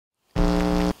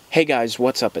Hey guys,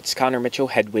 what's up? It's Connor Mitchell,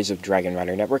 head whiz of Dragon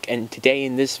Rider Network, and today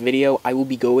in this video I will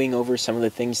be going over some of the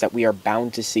things that we are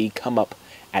bound to see come up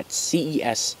at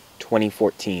CES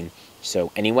 2014.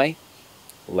 So anyway,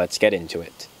 let's get into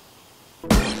it.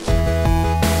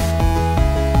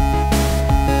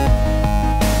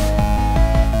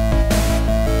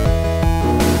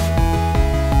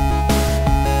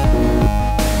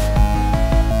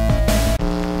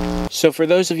 So for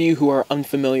those of you who are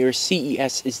unfamiliar,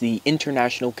 CES is the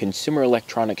International Consumer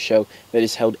Electronics Show that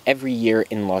is held every year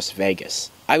in Las Vegas.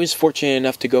 I was fortunate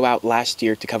enough to go out last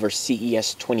year to cover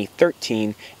CES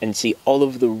 2013 and see all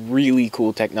of the really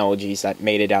cool technologies that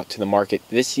made it out to the market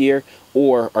this year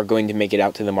or are going to make it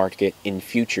out to the market in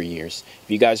future years. If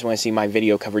you guys want to see my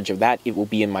video coverage of that, it will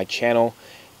be in my channel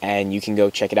and you can go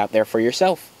check it out there for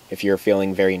yourself if you're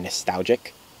feeling very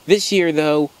nostalgic. This year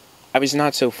though, I was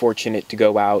not so fortunate to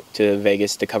go out to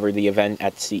Vegas to cover the event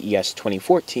at CES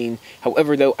 2014.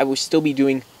 However, though, I will still be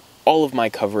doing all of my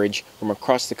coverage from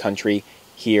across the country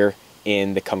here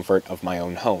in the comfort of my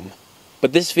own home.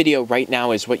 But this video right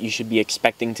now is what you should be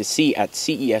expecting to see at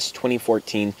CES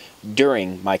 2014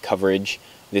 during my coverage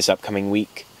this upcoming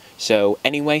week. So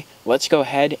anyway, let's go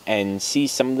ahead and see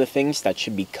some of the things that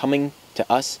should be coming to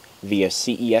us via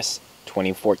CES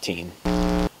 2014.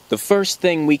 The first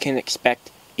thing we can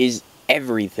expect is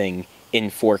everything in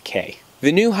 4K.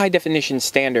 The new high-definition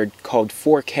standard called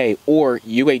 4K or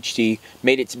UHD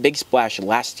made its big splash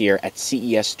last year at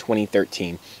CES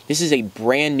 2013. This is a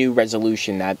brand new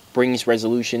resolution that brings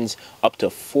resolutions up to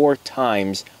 4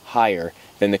 times higher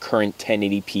than the current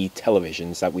 1080p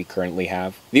televisions that we currently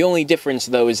have. The only difference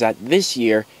though is that this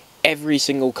year every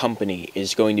single company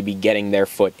is going to be getting their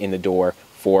foot in the door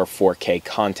for 4K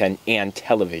content and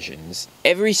televisions.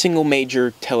 Every single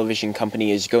major television company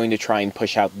is going to try and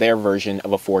push out their version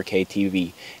of a 4K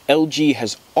TV. LG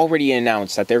has already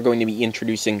announced that they're going to be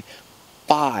introducing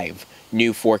 5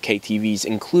 new 4K TVs,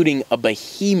 including a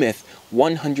behemoth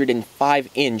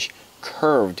 105-inch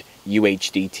curved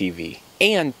UHD TV.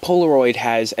 And Polaroid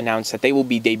has announced that they will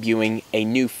be debuting a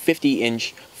new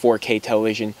 50-inch 4K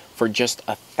television for just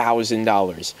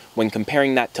 $1,000, when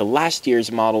comparing that to last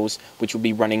year's models, which will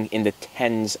be running in the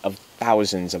tens of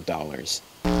thousands of dollars.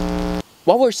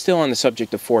 While we're still on the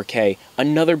subject of 4K,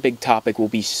 another big topic will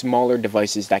be smaller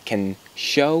devices that can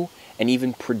show and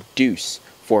even produce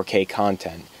 4K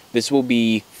content. This will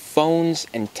be phones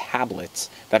and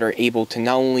tablets that are able to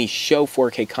not only show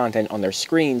 4K content on their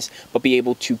screens, but be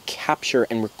able to capture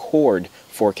and record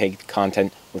 4K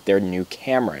content with their new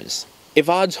cameras. If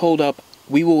odds hold up,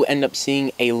 we will end up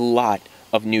seeing a lot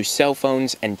of new cell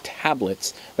phones and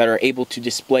tablets that are able to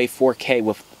display 4K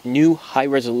with new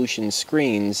high-resolution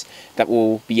screens that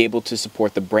will be able to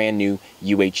support the brand new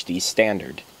UHD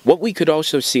standard. What we could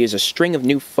also see is a string of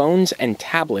new phones and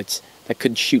tablets that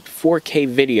could shoot 4K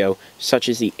video, such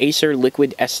as the Acer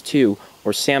Liquid S2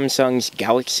 or Samsung's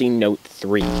Galaxy Note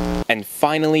 3. And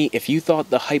finally, if you thought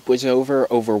the hype was over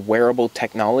wearable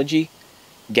technology,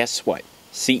 guess what?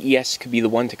 CES could be the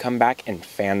one to come back and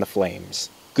fan the flames.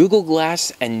 Google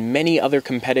Glass and many other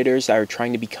competitors that are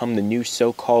trying to become the new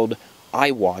so-called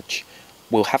iWatch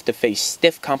will have to face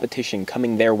stiff competition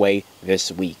coming their way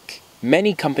this week.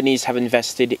 Many companies have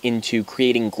invested into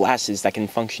creating glasses that can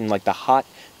function like the hot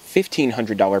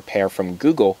 $1,500 pair from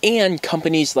Google, and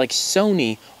companies like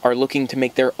Sony are looking to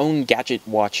make their own gadget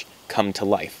watch come to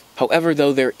life. However,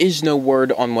 though, there is no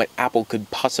word on what Apple could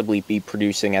possibly be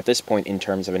producing at this point in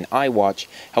terms of an iWatch.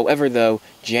 However, though,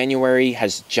 January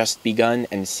has just begun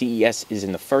and CES is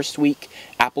in the first week.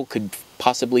 Apple could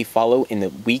possibly follow in the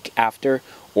week after,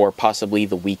 or possibly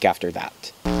the week after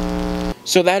that.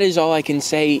 So that is all I can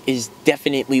say is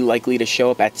definitely likely to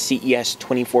show up at CES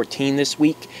 2014 this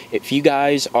week. If you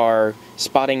guys are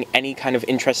spotting any kind of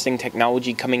interesting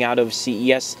technology coming out of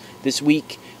CES this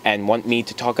week and want me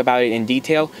to talk about it in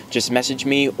detail, just message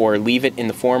me or leave it in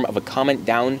the form of a comment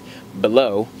down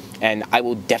below, and I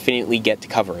will definitely get to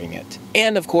covering it.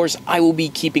 And of course, I will be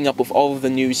keeping up with all of the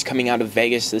news coming out of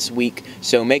Vegas this week,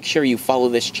 so make sure you follow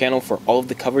this channel for all of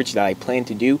the coverage that I plan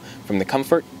to do from the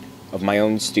comfort of my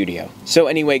own studio. So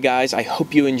anyway guys, I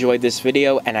hope you enjoyed this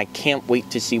video and I can't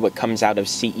wait to see what comes out of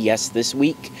CES this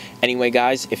week. Anyway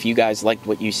guys, if you guys liked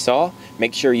what you saw,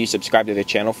 make sure you subscribe to the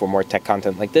channel for more tech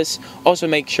content like this. Also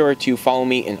make sure to follow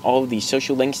me in all of the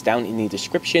social links down in the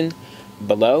description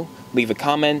below. Leave a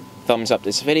comment, thumbs up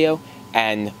this video,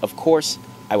 and of course,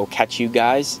 I will catch you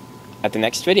guys at the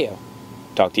next video.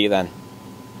 Talk to you then.